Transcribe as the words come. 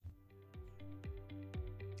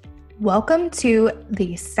Welcome to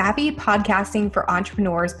the Savvy Podcasting for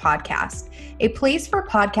Entrepreneurs podcast, a place for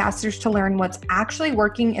podcasters to learn what's actually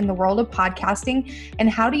working in the world of podcasting and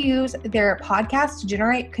how to use their podcast to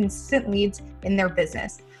generate consistent leads in their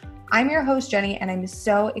business. I'm your host, Jenny, and I'm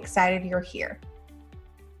so excited you're here.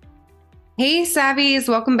 Hey, Savvies,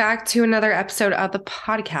 welcome back to another episode of the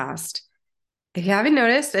podcast. If you haven't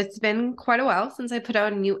noticed, it's been quite a while since I put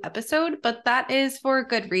out a new episode, but that is for a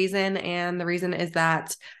good reason. And the reason is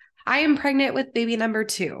that I am pregnant with baby number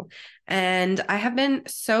 2, and I have been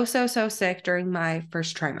so sick during my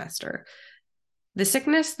first trimester. The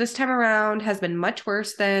sickness this time around has been much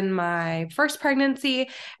worse than my first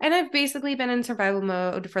pregnancy, and I've basically been in survival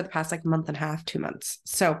mode for the past month and a half, 2 months.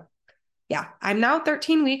 So yeah, I'm now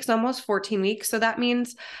 13 weeks, almost 14 weeks. So that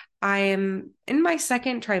means I am in my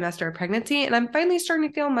second trimester of pregnancy, and I'm finally starting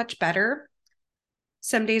to feel much better.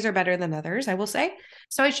 Some days are better than others, I will say.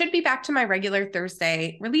 So I should be back to my regular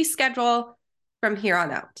Thursday release schedule from here on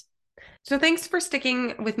out. So thanks for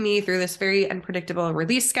sticking with me through this very unpredictable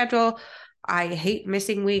release schedule. I hate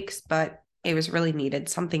missing weeks, but it was really needed.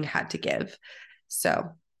 Something had to give.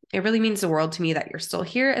 So it really means the world to me that you're still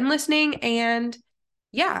here and listening. And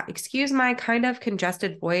yeah, excuse my kind of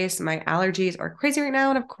congested voice. My allergies are crazy right now.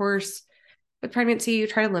 And of course, with pregnancy, you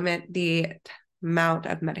try to limit the amount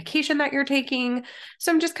of medication that you're taking.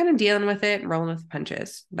 So I'm just kind of dealing with it and rolling with the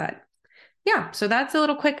punches. But yeah, so that's a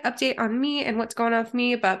little quick update on me and what's going on with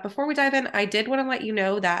me. But before we dive in, I did want to let you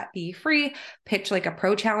know that the free Pitch Like a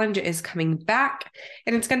Pro challenge is coming back,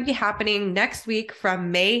 and it's going to be happening next week from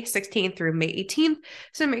May 16th through May 18th.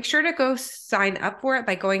 So make sure to go sign up for it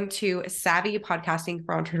by going to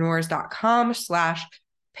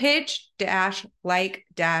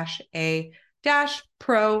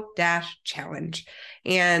savvypodcastingforentrepreneurs.com/pitch-like-a-pro-challenge.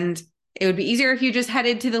 And it would be easier if you just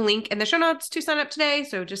headed to the link in the show notes to sign up today.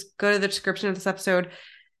 So just go to the description of this episode,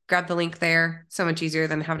 grab the link there. So much easier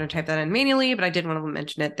than having to type that in manually, but I did want to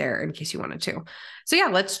mention it there in case you wanted to. So yeah,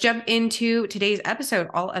 let's jump into today's episode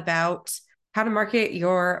all about how to market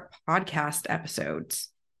your podcast episodes.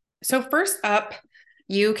 So first up,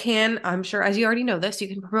 you can, I'm sure as you already know this, you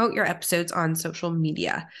can promote your episodes on social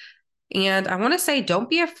media. And I want to say, don't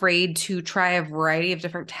be afraid to try a variety of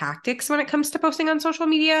different tactics when it comes to posting on social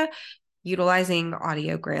media, utilizing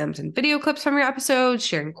audiograms and video clips from your episodes,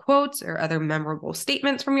 sharing quotes or other memorable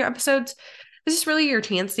statements from your episodes. This is really your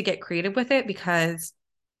chance to get creative with it because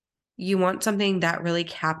you want something that really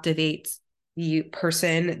captivates the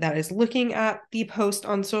person that is looking at the post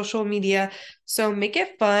on social media. So make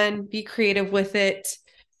it fun, be creative with it,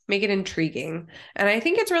 make it intriguing. And I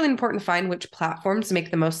think it's really important to find which platforms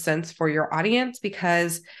make the most sense for your audience,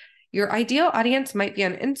 because your ideal audience might be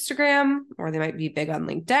on Instagram or they might be big on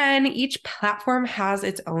LinkedIn. Each platform has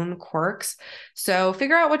its own quirks. So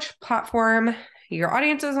figure out which platform your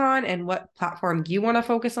audience is on and what platform you want to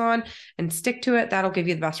focus on and stick to it. That'll give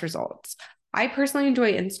you the best results. I personally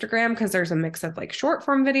enjoy Instagram because there's a mix of short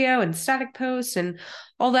form video and static posts and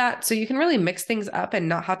all that. So you can really mix things up and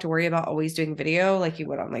not have to worry about always doing video like you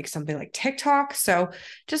would on something like TikTok. So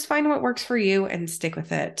just find what works for you and stick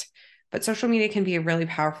with it. But social media can be really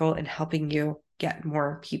powerful in helping you get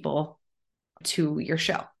more people to your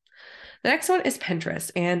show. The next one is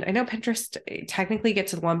Pinterest. And I know Pinterest technically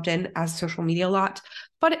gets lumped in as social media a lot,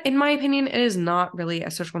 but in my opinion, it is not really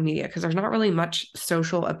a social media because there's not really much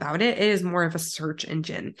social about it. It is more of a search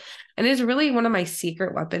engine. And it is really one of my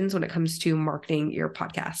secret weapons when it comes to marketing your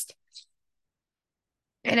podcast.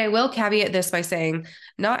 And I will caveat this by saying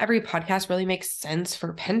not every podcast really makes sense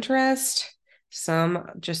for Pinterest. Some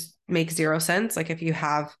just make zero sense. If you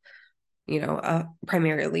have, a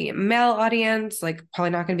primarily male audience,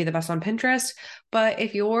 probably not going to be the best on Pinterest. But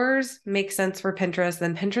if yours makes sense for Pinterest,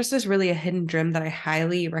 then Pinterest is really a hidden gem that I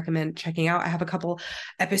highly recommend checking out. I have a couple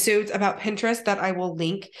episodes about Pinterest that I will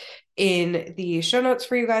link in the show notes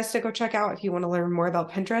for you guys to go check out if you want to learn more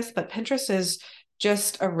about Pinterest. But Pinterest is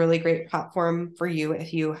just a really great platform for you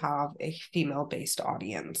if you have a female-based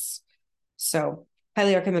audience. So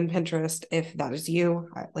highly recommend Pinterest if that is you.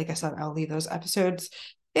 Like I said, I'll leave those episodes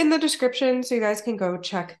in the description so you guys can go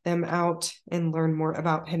check them out and learn more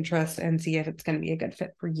about Pinterest and see if it's going to be a good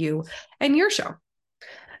fit for you and your show.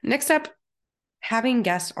 Next up, having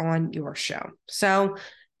guests on your show. So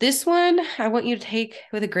this one I want you to take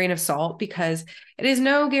with a grain of salt because it is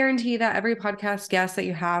no guarantee that every podcast guest that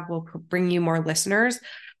you have will bring you more listeners.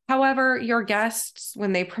 However, your guests,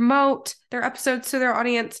 when they promote their episodes to their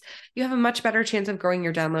audience, you have a much better chance of growing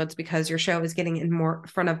your downloads because your show is getting in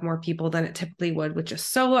front of more people than it typically would with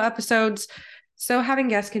just solo episodes. So having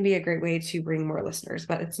guests can be a great way to bring more listeners,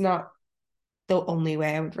 but it's not the only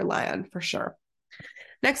way I would rely on for sure.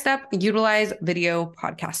 Next up, utilize video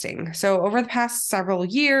podcasting. So over the past several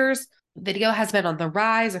years, video has been on the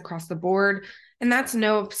rise across the board, and that's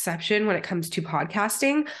no exception when it comes to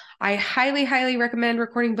podcasting. I highly, highly recommend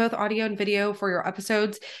recording both audio and video for your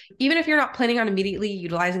episodes. Even if you're not planning on immediately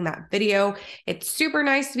utilizing that video, it's super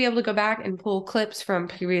nice to be able to go back and pull clips from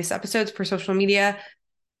previous episodes for social media,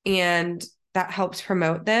 and that helps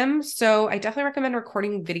promote them. So I definitely recommend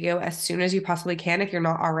recording video as soon as you possibly can if you're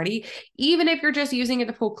not already, even if you're just using it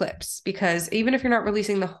to pull clips, because even if you're not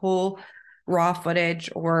releasing the whole raw footage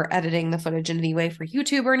or editing the footage in any way for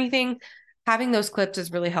YouTube or anything, having those clips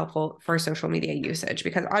is really helpful for social media usage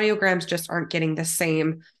because audiograms just aren't getting the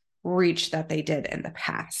same reach that they did in the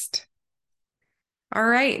past. All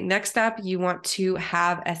right, next up, you want to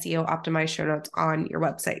have SEO optimized show notes on your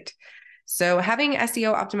website. So having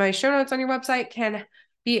SEO optimized show notes on your website can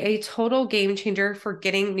be a total game changer for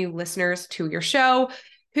getting new listeners to your show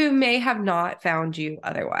who may have not found you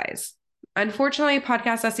otherwise. Unfortunately,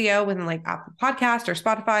 podcast SEO within like Apple Podcast or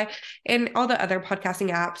Spotify and all the other podcasting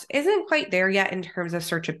apps isn't quite there yet in terms of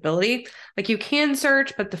searchability. Like you can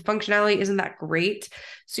search, but the functionality isn't that great.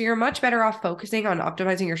 So you're much better off focusing on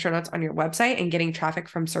optimizing your show notes on your website and getting traffic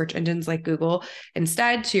from search engines like Google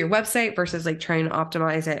instead to your website versus like trying to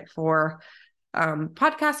optimize it for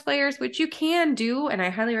podcast players, which you can do. And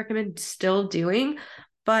I highly recommend still doing,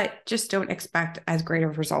 but just don't expect as great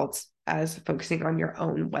of results as focusing on your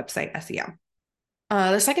own website SEO.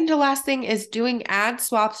 The second to last thing is doing ad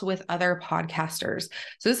swaps with other podcasters.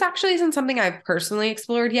 So this actually isn't something I've personally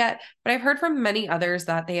explored yet, but I've heard from many others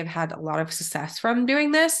that they have had a lot of success from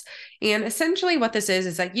doing this. And essentially what this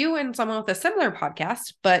is that you and someone with a similar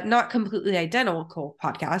podcast, but not completely identical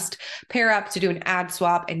podcast, pair up to do an ad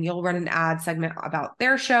swap, and you'll run an ad segment about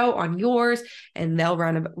their show on yours, and they'll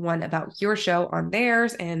run one about your show on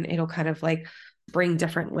theirs, and it'll kind of like bring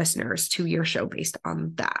different listeners to your show based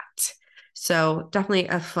on that. So definitely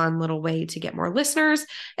a fun little way to get more listeners.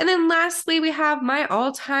 And then lastly, we have my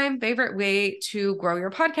all-time favorite way to grow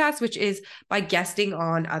your podcast, which is by guesting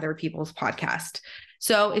on other people's podcasts.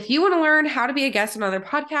 So if you want to learn how to be a guest on other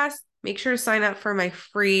podcasts, make sure to sign up for my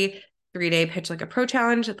free 3-day Pitch Like a Pro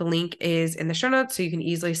challenge. The link is in the show notes, so you can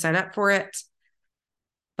easily sign up for it.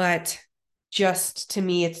 But just to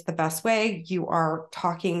me, it's the best way. You are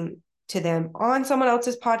talking to them on someone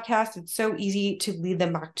else's podcast. It's so easy to lead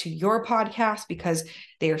them back to your podcast because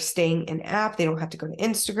they are staying in app. They don't have to go to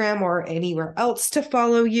Instagram or anywhere else to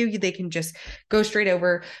follow you. They can just go straight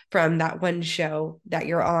over from that one show that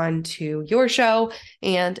you're on to your show.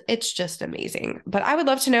 And it's just amazing. But I would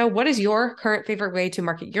love to know, what is your current favorite way to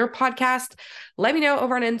market your podcast? Let me know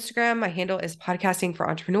over on Instagram. My handle is Podcasting for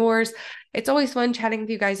Entrepreneurs. It's always fun chatting with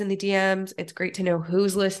you guys in the DMs. It's great to know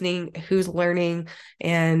who's listening, who's learning,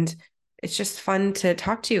 and it's just fun to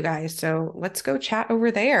talk to you guys. So let's go chat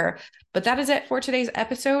over there. But that is it for today's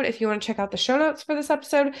episode. If you want to check out the show notes for this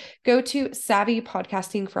episode, go to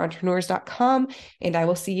savvypodcastingforentrepreneurs.com, and I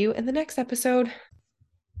will see you in the next episode.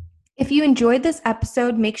 If you enjoyed this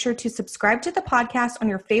episode, make sure to subscribe to the podcast on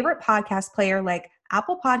your favorite podcast player like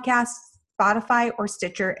Apple Podcasts, Spotify, or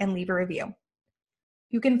Stitcher, and leave a review.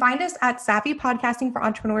 You can find us at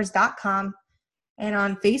savvypodcastingforentrepreneurs.com and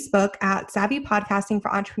on Facebook at Savvy Podcasting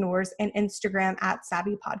for Entrepreneurs and Instagram at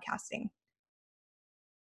Savvy Podcasting.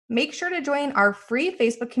 Make sure to join our free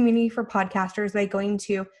Facebook community for podcasters by going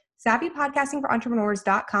to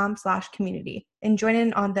savvypodcastingforentrepreneurs.com/community and join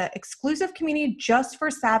in on the exclusive community just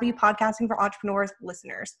for Savvy Podcasting for Entrepreneurs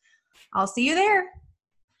listeners. I'll see you there.